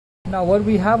Now what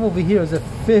we have over here is a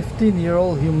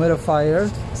 15-year-old humidifier.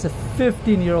 It's a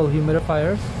 15-year-old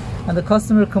humidifier, and the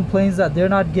customer complains that they're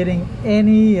not getting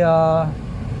any water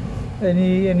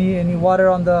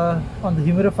on the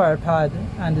humidifier pad,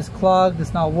 and it's clogged,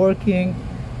 it's not working,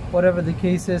 whatever the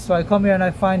case is. So I come here and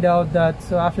I find out that,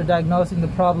 so after diagnosing the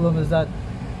problem, is that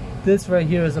this right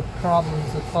here is a problem,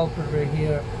 it's a culprit right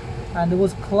here, and it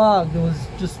was clogged. It was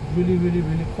just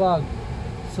really clogged.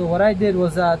 So what I did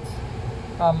was that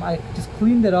I just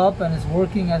cleaned it up and it's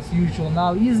working as usual.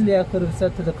 Now easily I could have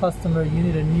said to the customer, you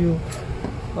need a new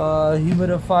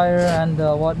humidifier and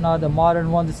whatnot, a modern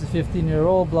one, this is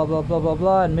 15-year-old, blah blah blah blah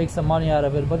blah, and make some money out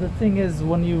of it. But the thing is,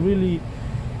 when you really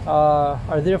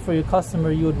are there for your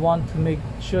customer, you would want to make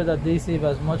sure that they save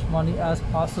as much money as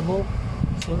possible.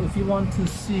 So if you want to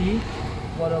see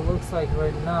what it looks like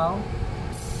right now,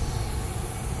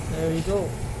 there you go.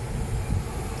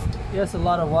 Yes, a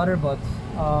lot of water, but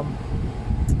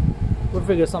we'll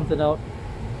figure something out.